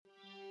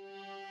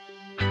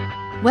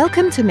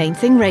Welcome to Main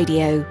Thing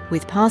Radio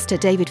with Pastor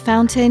David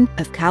Fountain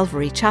of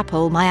Calvary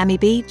Chapel, Miami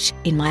Beach,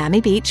 in Miami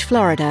Beach,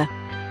 Florida.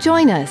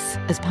 Join us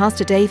as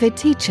Pastor David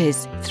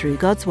teaches through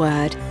God's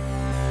Word.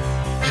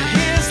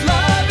 His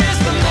love is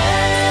the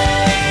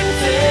main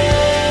thing.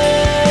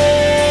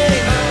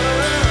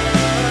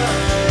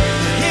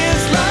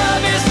 His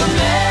love is the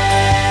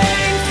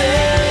main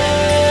thing.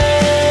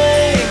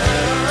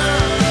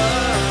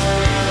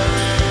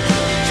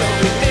 So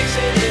we're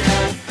mixing it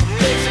up,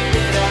 mixing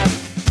it up.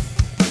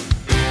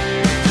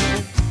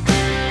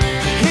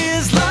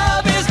 His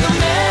love is the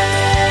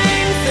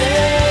main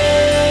thing.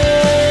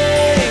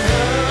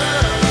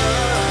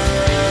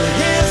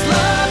 His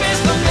love is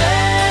the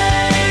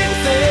main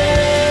thing.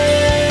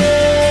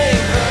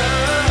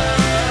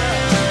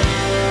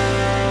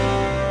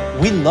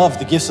 We love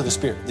the gifts of the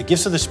Spirit. The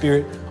gifts of the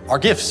Spirit are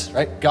gifts,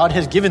 right? God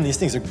has given these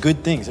things. They're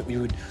good things that we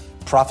would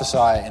prophesy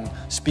and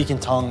speak in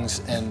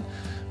tongues and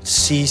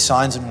see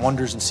signs and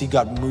wonders and see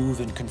God move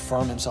and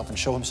confirm himself and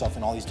show himself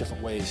in all these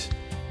different ways.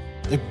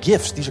 They're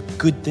gifts. These are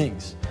good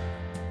things.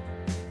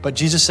 But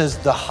Jesus says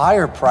the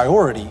higher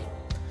priority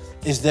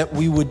is that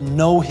we would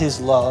know his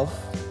love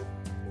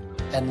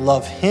and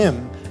love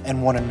him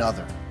and one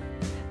another.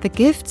 The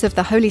gifts of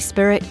the Holy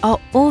Spirit are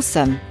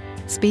awesome.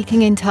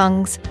 Speaking in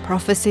tongues,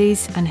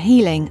 prophecies, and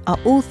healing are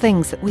all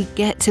things that we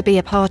get to be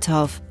a part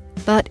of.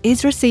 But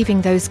is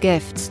receiving those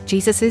gifts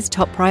Jesus'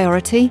 top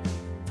priority?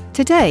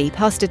 Today,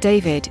 Pastor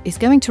David is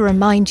going to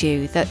remind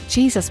you that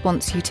Jesus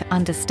wants you to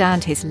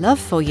understand his love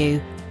for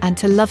you and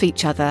to love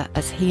each other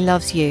as he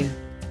loves you.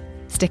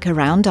 Stick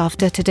around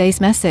after today's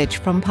message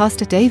from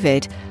Pastor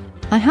David.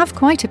 I have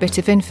quite a bit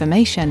of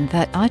information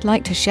that I'd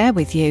like to share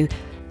with you.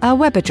 Our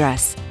web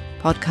address,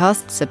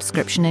 podcast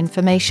subscription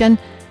information,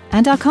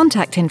 and our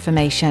contact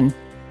information.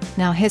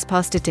 Now here's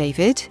Pastor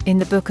David in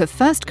the book of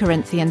 1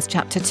 Corinthians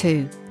chapter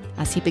 2,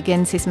 as he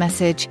begins his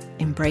message,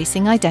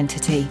 Embracing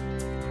Identity.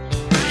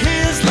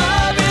 His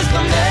love is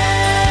the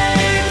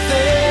main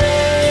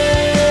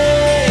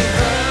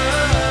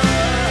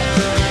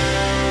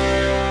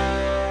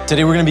thing.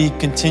 Today we're going to be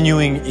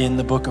continuing in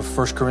the book of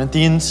 1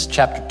 Corinthians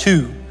chapter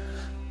 2,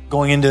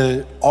 going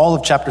into all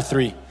of chapter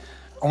 3.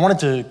 I wanted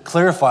to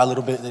clarify a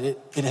little bit that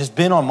it has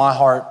been on my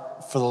heart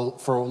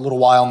for a little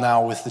while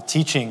now with the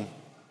teaching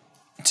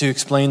to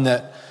explain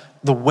that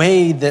the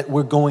way that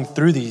we're going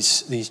through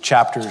these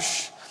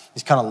chapters,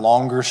 these kind of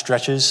longer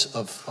stretches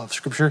of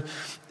scripture,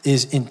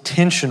 is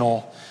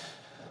intentional,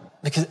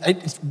 because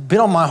it's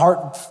been on my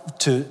heart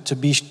to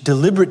be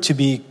deliberate, to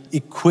be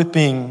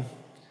equipping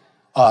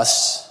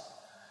us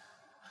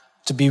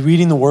to be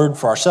reading the word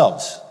for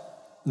ourselves.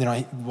 You know,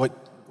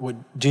 what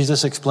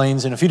Jesus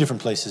explains in a few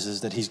different places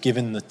is that he's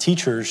given the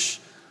teachers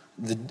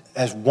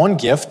as one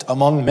gift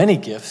among many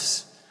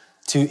gifts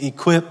to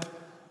equip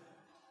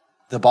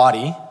the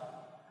body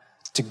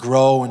to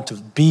grow and to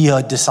be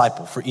a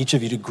disciple, for each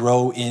of you to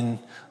grow in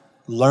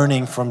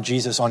learning from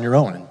Jesus on your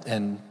own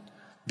and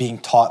being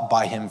taught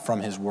by him from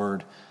his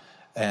word,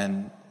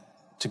 and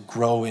to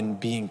grow in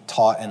being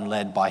taught and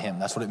led by him.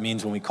 That's what it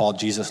means when we call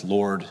Jesus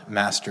Lord,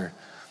 Master,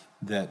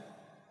 that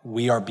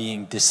we are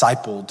being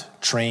discipled,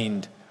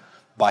 trained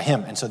by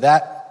him. And so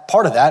that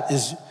part of that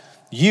is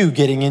you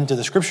getting into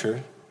the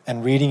scripture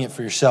and reading it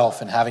for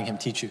yourself and having him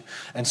teach you.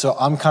 And so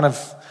I'm kind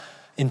of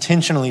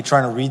intentionally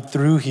trying to read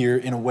through here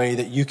in a way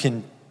that you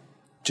can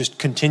just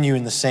continue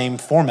in the same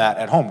format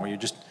at home, where you're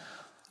just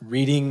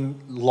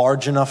reading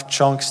large enough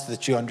chunks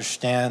that you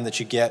understand, that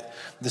you get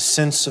the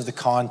sense of the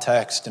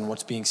context and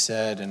what's being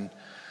said, and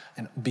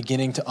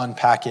beginning to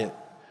unpack it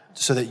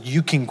so that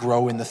you can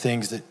grow in the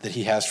things that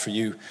he has for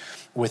you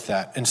with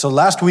that. And so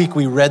last week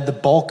we read the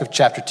bulk of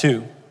chapter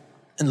 2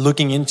 and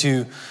looking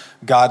into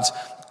God's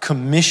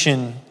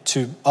commission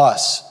to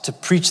us to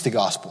preach the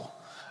gospel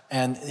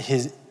and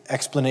his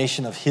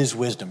explanation of his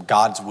wisdom,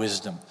 God's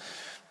wisdom.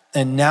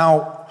 And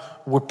now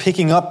we're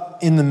picking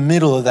up in the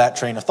middle of that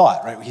train of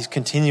thought, right? He's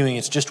continuing.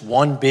 It's just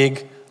one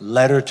big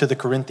letter to the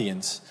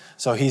Corinthians.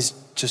 So he's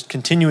just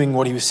continuing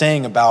what he was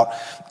saying about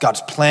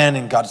God's plan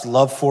and God's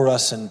love for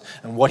us and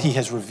what he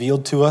has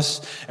revealed to us.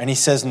 And he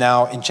says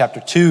now in chapter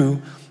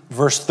 2,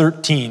 verse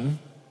 13,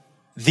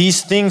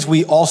 "These things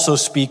we also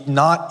speak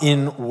not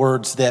in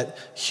words that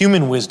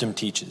human wisdom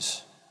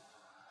teaches,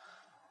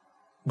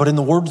 but in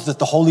the words that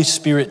the Holy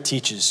Spirit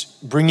teaches,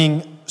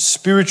 bringing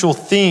spiritual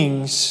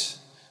things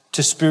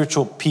to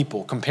spiritual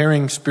people,"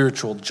 comparing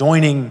spiritual,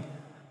 joining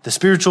the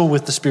spiritual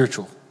with the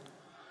spiritual.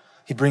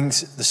 He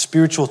brings the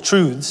spiritual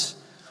truths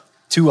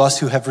to us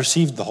who have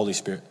received the Holy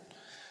Spirit.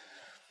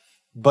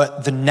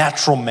 But the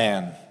natural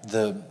man,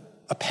 the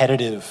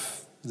appetitive,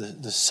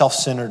 the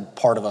self-centered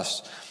part of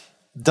us,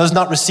 does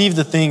not receive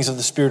the things of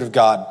the Spirit of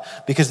God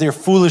because they are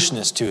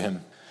foolishness to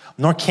him,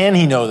 nor can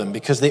he know them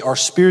because they are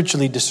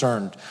spiritually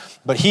discerned.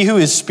 But he who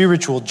is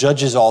spiritual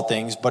judges all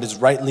things, but is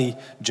rightly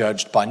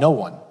judged by no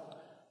one.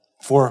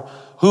 For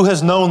who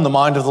has known the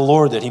mind of the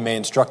Lord that he may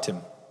instruct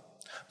him?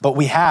 But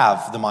we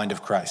have the mind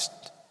of Christ.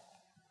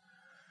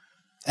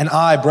 And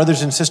I,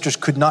 brothers and sisters,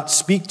 could not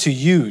speak to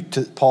you,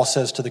 Paul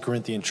says to the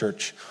Corinthian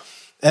church,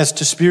 as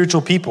to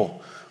spiritual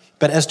people,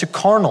 but as to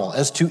carnal,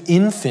 as to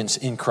infants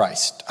in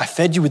Christ. I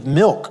fed you with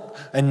milk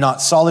and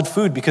not solid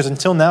food, because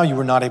until now you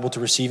were not able to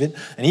receive it,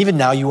 and even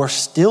now you are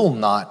still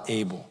not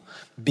able,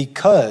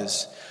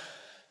 because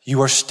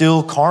you are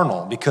still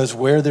carnal, because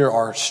where there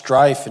are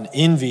strife and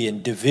envy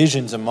and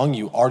divisions among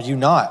you, are you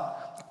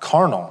not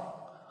carnal,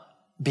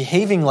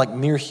 behaving like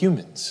mere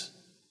humans?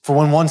 For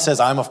when one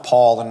says, I am of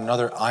Paul, and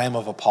another, I am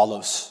of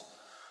Apollos,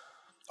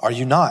 are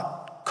you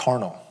not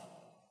carnal?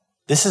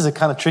 This is a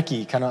kind of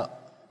tricky, kind of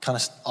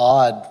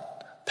odd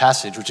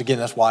passage, which again,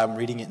 that's why I'm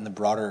reading it in the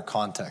broader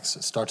context.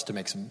 It starts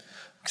to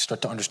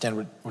start to understand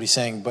what he's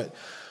saying. But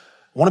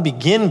I want to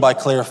begin by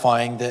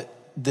clarifying that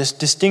this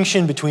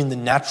distinction between the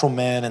natural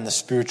man and the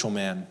spiritual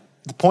man,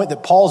 the point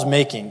that Paul's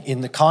making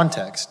in the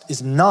context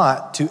is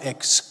not to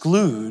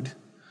exclude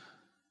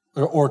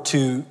or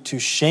to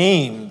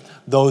shame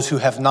those who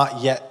have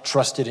not yet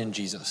trusted in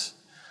Jesus,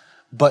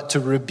 but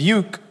to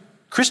rebuke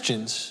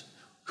Christians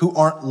who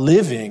aren't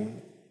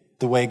living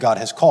the way God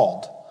has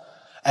called.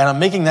 And I'm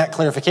making that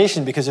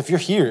clarification because if you're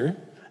here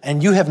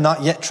and you have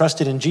not yet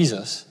trusted in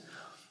Jesus,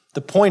 the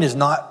point is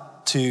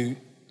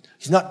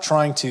he's not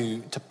trying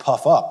to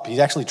puff up. He's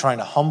actually trying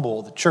to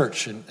humble the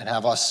church and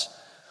have us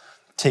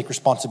take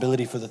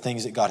responsibility for the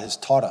things that God has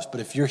taught us. But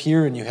if you're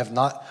here and you have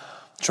not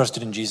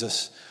trusted in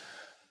Jesus,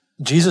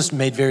 Jesus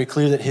made very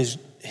clear that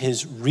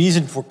his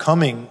reason for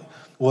coming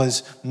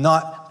was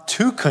not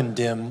to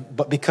condemn,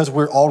 but because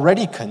we're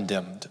already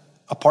condemned.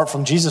 Apart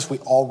from Jesus, we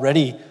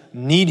already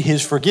need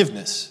his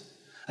forgiveness.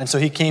 And so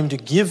he came to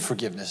give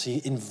forgiveness.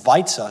 He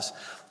invites us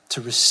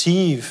to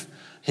receive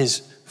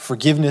his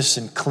forgiveness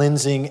and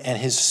cleansing and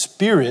his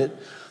Spirit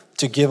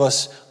to give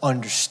us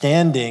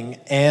understanding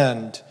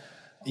and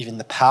even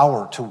the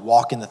power to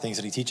walk in the things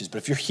that he teaches. But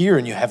if you're here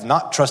and you have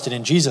not trusted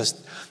in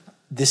Jesus,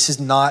 this is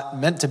not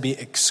meant to be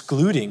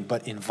excluding,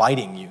 but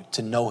inviting you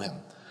to know him.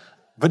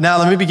 But now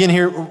let me begin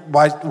here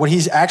by what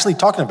he's actually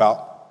talking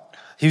about.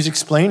 He was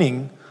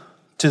explaining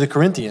to the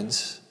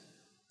Corinthians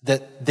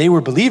that they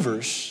were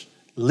believers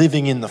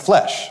living in the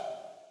flesh.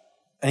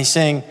 And he's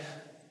saying,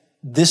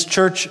 this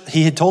church,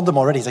 he had told them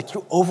already, he's like,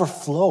 you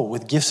overflow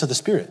with gifts of the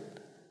Spirit.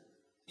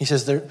 He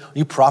says,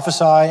 you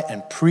prophesy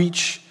and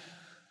preach,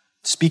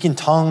 speak in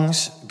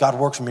tongues, God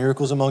works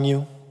miracles among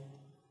you.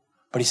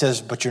 But he says,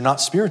 but you're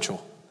not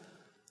spiritual.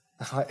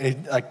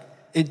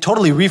 It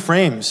totally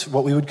reframes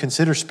what we would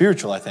consider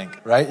spiritual, I think,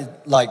 right?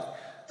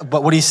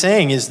 But what he's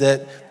saying is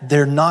that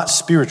they're not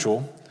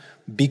spiritual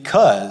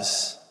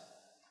because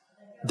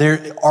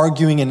they're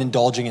arguing and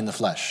indulging in the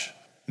flesh.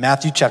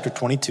 Matthew chapter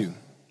 22,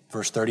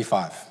 verse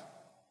 35.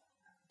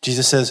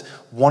 Jesus says,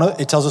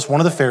 it tells us one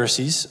of the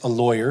Pharisees, a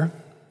lawyer,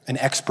 an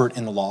expert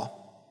in the law,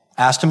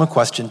 asked him a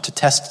question to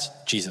test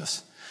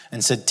Jesus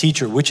and said,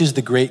 "Teacher, which is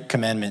the great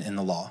commandment in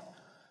the law?"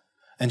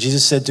 And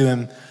Jesus said to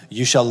him,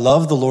 "You shall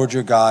love the Lord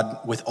your God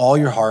with all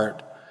your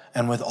heart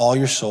and with all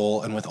your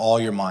soul and with all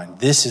your mind.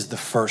 This is the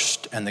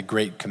first and the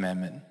great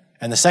commandment.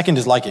 And the second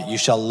is like it. You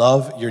shall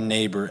love your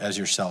neighbor as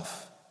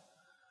yourself.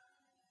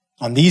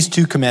 On these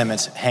two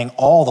commandments hang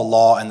all the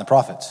law and the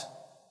prophets."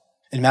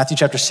 In Matthew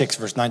chapter 6,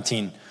 verse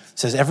 19, it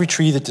says, "Every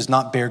tree that does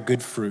not bear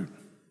good fruit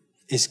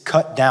is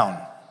cut down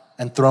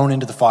and thrown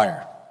into the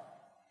fire.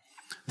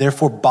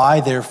 Therefore, by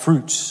their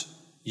fruits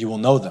you will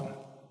know them.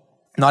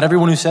 Not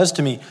everyone who says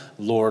to me,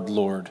 'Lord,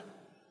 Lord,'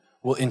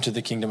 will enter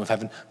the kingdom of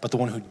heaven, but the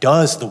one who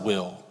does the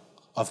will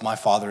of my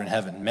Father in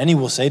heaven. Many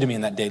will say to me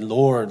in that day,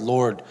 'Lord,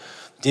 Lord,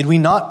 did we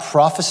not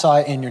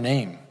prophesy in your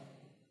name,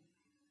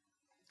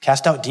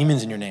 cast out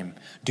demons in your name,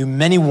 do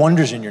many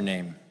wonders in your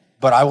name?'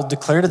 But I will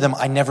declare to them,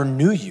 'I never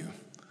knew you.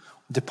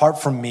 Depart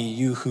from me,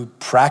 you who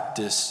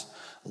practice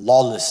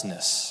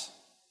lawlessness.'"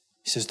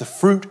 He says the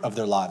fruit of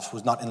their lives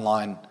was not in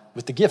line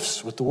with the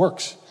gifts, with the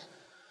works.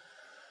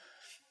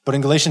 But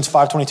in Galatians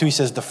 5:22, he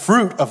says the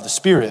fruit of the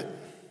Spirit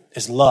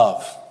is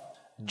love,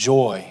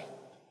 joy,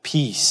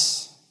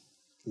 peace,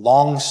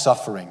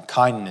 long-suffering,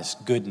 kindness,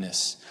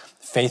 goodness,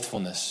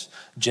 faithfulness,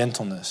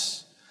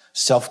 gentleness,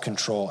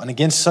 self-control. And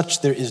against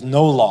such there is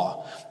no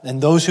law.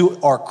 And those who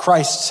are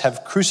Christ's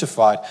have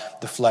crucified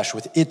the flesh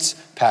with its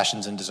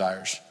passions and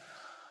desires.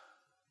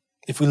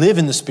 If we live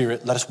in the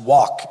Spirit, let us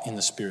walk in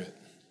the Spirit.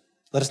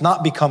 Let us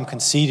not become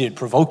conceited,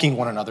 provoking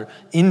one another,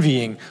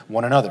 envying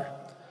one another.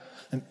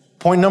 And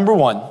point number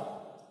one,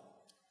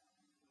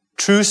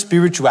 true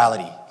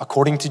spirituality,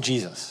 according to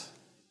Jesus,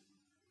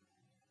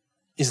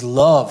 is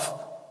love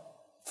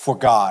for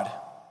God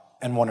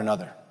and one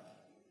another.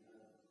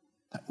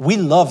 We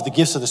love the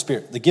gifts of the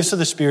Spirit. The gifts of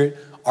the Spirit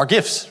are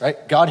gifts,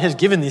 right? God has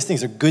given these things.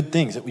 They're good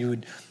things that we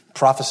would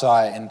prophesy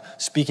and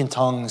speak in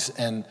tongues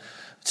and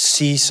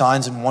see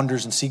signs and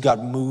wonders and see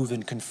God move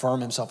and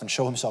confirm himself and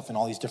show himself in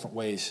all these different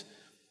ways.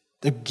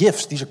 They're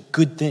gifts. These are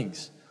good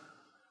things.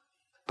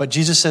 But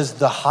Jesus says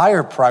the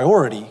higher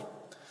priority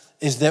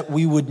is that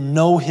we would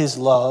know his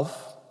love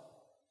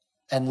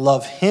and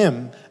love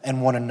him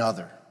and one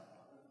another.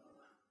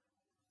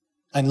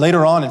 And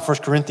later on in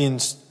 1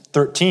 Corinthians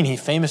 13, he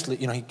famously,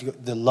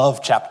 the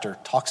love chapter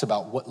talks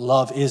about what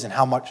love is and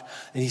how much,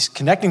 and he's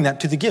connecting that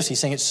to the gifts. He's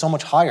saying it's so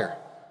much higher.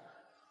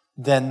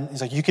 then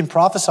he's like, you can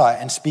prophesy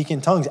and speak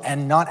in tongues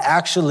and not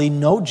actually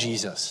know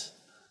Jesus.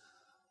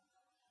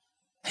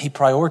 He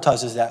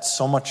prioritizes that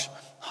so much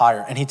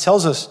higher. And he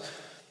tells us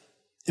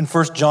in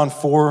 1 John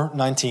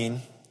 4:19,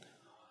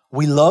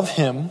 we love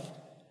him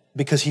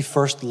because he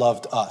first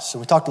loved us. So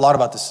we talked a lot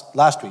about this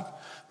last week,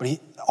 but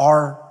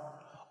our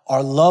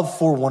love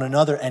for one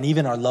another and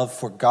even our love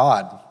for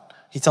God,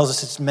 he tells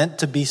us it's meant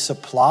to be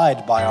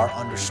supplied by our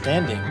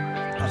understanding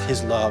of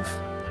his love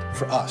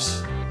for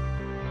us.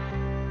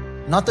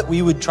 Not that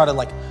we would try to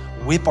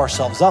whip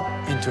ourselves up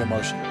into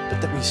emotion,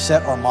 but that we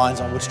set our minds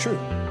on what's true,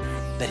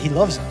 that he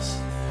loves us.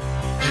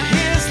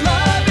 His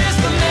love is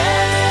the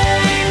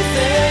main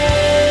thing.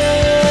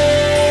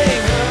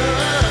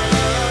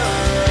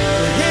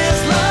 His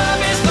love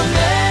is the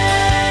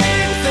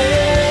main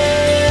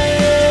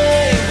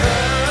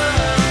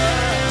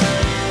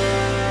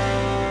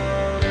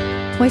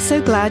thing. We're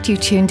so glad you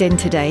tuned in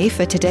today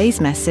for today's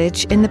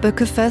message in the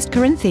book of 1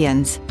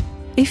 Corinthians.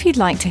 If you'd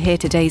like to hear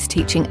today's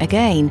teaching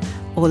again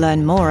or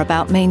learn more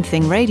about Main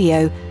Thing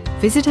Radio,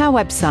 visit our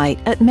website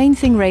at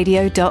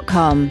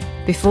mainthingradio.com.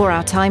 Before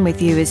our time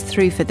with you is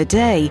through for the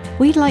day,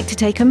 we'd like to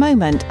take a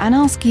moment and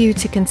ask you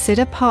to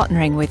consider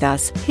partnering with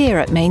us here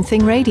at Main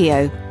Thing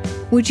Radio.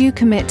 Would you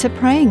commit to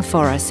praying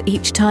for us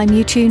each time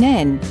you tune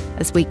in?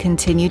 As we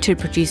continue to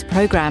produce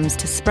programs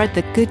to spread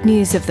the good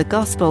news of the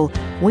gospel,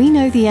 we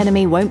know the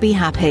enemy won't be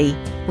happy.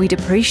 We'd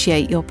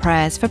appreciate your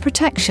prayers for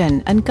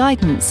protection and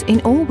guidance in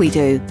all we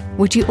do.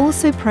 Would you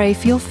also pray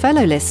for your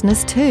fellow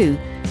listeners too,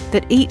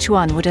 that each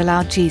one would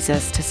allow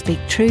Jesus to speak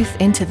truth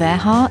into their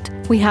heart?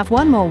 We have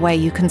one more way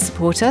you can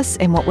support us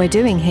in what we're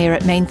doing here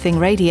at Main Thing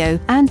Radio,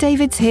 and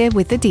David's here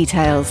with the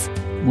details.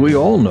 We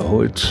all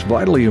know it's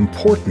vitally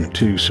important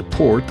to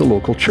support the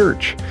local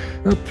church,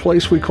 a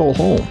place we call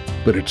home.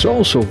 But it's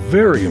also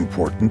very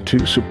important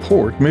to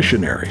support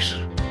missionaries.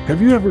 Have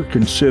you ever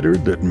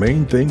considered that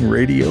Main Thing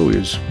Radio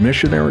is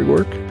missionary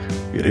work?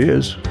 It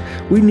is.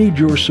 We need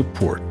your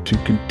support to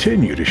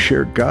continue to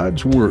share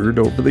God's Word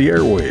over the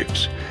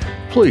airwaves.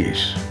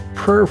 Please,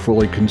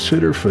 prayerfully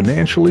consider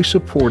financially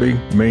supporting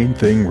Main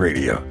Thing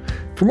Radio.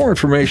 For more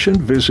information,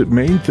 visit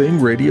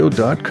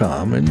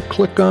mainthingradio.com and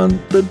click on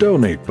the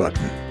Donate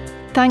button.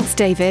 Thanks,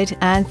 David,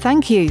 and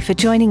thank you for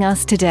joining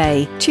us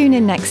today. Tune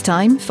in next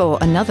time for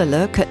another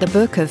look at the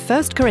book of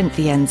 1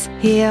 Corinthians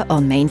here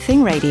on Main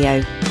Thing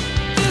Radio.